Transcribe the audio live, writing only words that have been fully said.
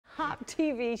pop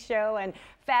TV show and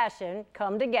fashion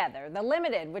come together. The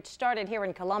Limited, which started here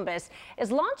in Columbus,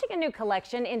 is launching a new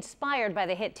collection inspired by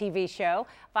the hit TV show.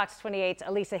 Fox 28's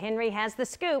Elisa Henry has the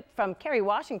scoop from Kerry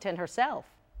Washington herself.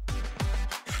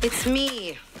 It's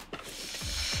me.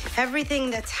 Everything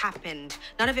that's happened,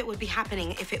 none of it would be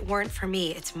happening if it weren't for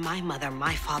me. It's my mother,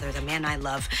 my father, the man I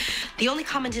love. The only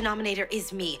common denominator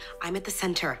is me. I'm at the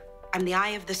center. I'm the eye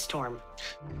of the storm.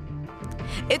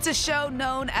 It's a show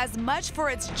known as much for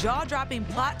its jaw-dropping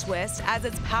plot twist as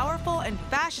its powerful and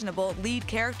fashionable lead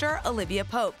character, Olivia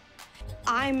Pope.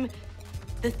 I'm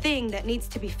the thing that needs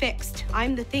to be fixed.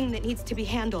 I'm the thing that needs to be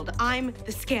handled. I'm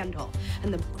the scandal.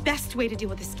 And the best way to deal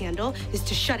with the scandal is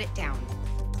to shut it down.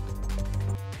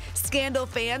 Scandal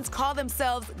fans call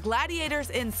themselves gladiators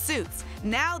in suits.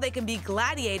 Now they can be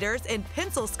gladiators in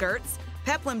pencil skirts,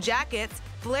 peplum jackets,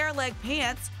 flare leg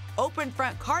pants, open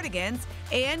front cardigans,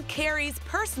 and Kerry's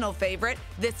personal favorite,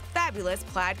 this fabulous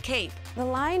plaid cape. The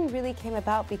line really came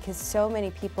about because so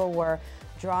many people were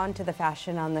drawn to the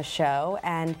fashion on the show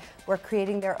and were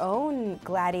creating their own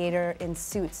gladiator in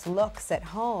suits looks at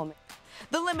home.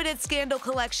 The Limited Scandal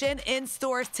collection in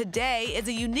stores today is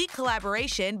a unique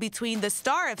collaboration between the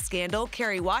star of Scandal,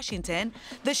 Kerry Washington,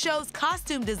 the show's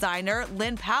costume designer,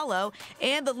 Lynn Paolo,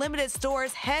 and the Limited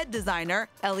store's head designer,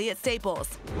 Elliot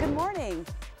Staples. Good morning.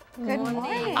 Good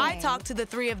morning. I talked to the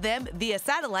three of them via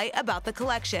satellite about the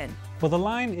collection. Well, the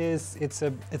line it's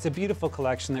a beautiful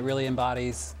collection that really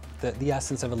embodies the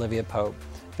essence of Olivia Pope.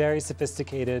 Very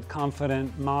sophisticated,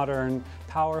 confident, modern,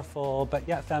 powerful, but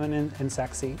yet feminine and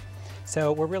sexy.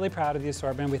 So we're really proud of the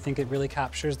assortment. We think it really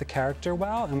captures the character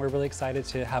well, and we're really excited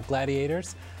to have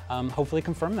gladiators hopefully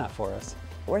confirm that for us.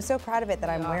 We're so proud of it that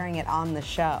I'm wearing it on the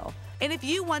show. And if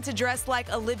you want to dress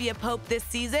like Olivia Pope this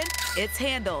season, it's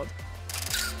handled.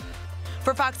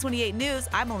 For Fox 28 News,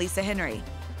 I'm Elisa Henry.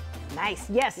 Nice.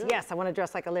 Yes, yes. I want to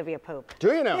dress like Olivia Pope.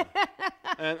 Do you know?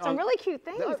 And Some really cute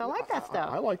things. I like that stuff.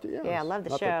 I liked it, yeah. Yeah, I love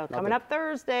the show. Coming up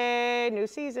Thursday, new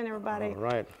season, everybody. All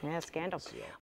right. Yeah, Scandal.